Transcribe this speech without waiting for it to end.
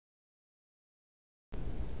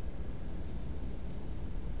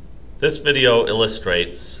This video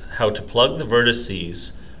illustrates how to plug the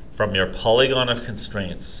vertices from your polygon of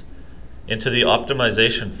constraints into the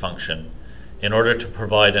optimization function in order to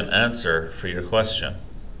provide an answer for your question.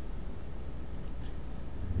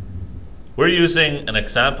 We're using an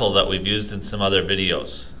example that we've used in some other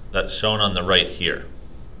videos that's shown on the right here.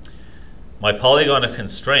 My polygon of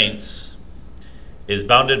constraints is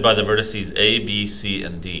bounded by the vertices A, B, C,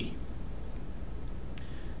 and D.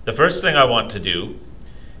 The first thing I want to do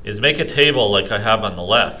is make a table like I have on the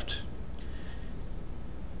left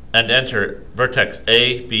and enter vertex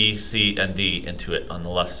A, B, C, and D into it on the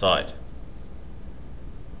left side.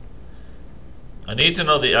 I need to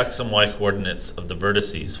know the x and y coordinates of the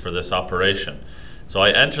vertices for this operation, so I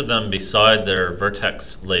enter them beside their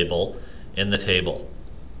vertex label in the table.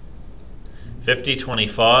 50,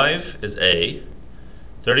 25 is A,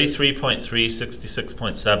 33.3,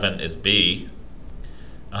 66.7 is B,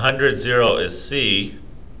 100, 0 is C,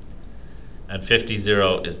 and 50,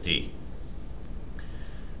 0 is D.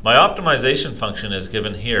 My optimization function is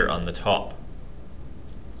given here on the top.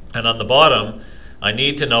 And on the bottom, I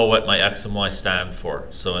need to know what my x and y stand for.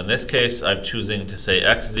 So in this case, I'm choosing to say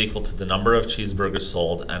x is equal to the number of cheeseburgers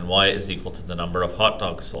sold and y is equal to the number of hot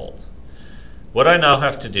dogs sold. What I now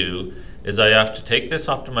have to do is I have to take this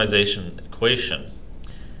optimization equation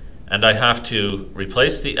and I have to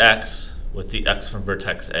replace the x with the x from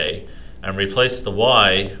vertex A and replace the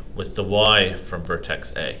y with the y from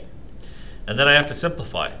vertex A. And then I have to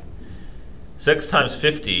simplify. 6 times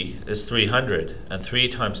 50 is 300, and 3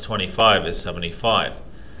 times 25 is 75.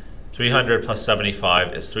 300 plus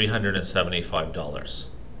 75 is $375.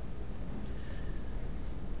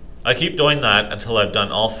 I keep doing that until I've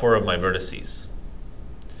done all 4 of my vertices.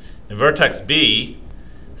 In vertex B,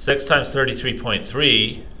 6 times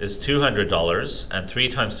 33.3 is $200, and 3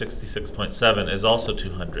 times 66.7 is also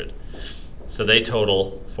 $200. So they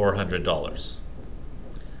total $400.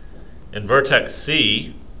 In vertex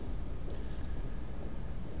C,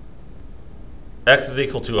 x is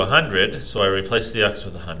equal to 100, so I replace the x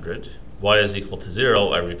with 100. Y is equal to 0,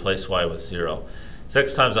 I replace y with 0.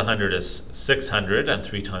 6 times 100 is 600, and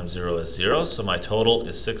 3 times 0 is 0, so my total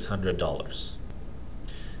is $600.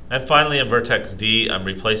 And finally, in vertex D, I'm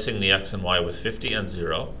replacing the x and y with 50 and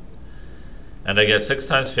 0. And I get 6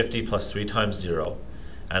 times 50 plus 3 times 0,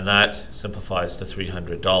 and that simplifies to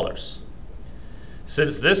 $300.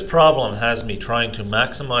 Since this problem has me trying to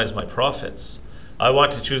maximize my profits, I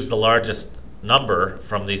want to choose the largest number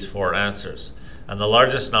from these 4 answers, and the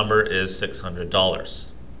largest number is $600.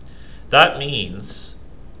 That means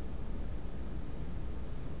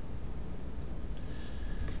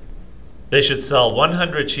they should sell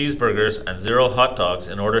 100 cheeseburgers and 0 hot dogs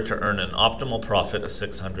in order to earn an optimal profit of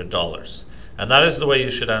 $600. And that is the way you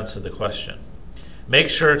should answer the question. Make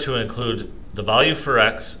sure to include the value for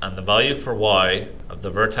x and the value for y of the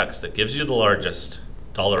vertex that gives you the largest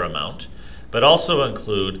dollar amount, but also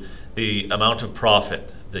include the amount of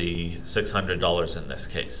profit, the $600 in this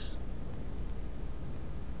case.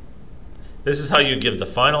 This is how you give the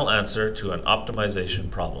final answer to an optimization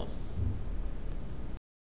problem.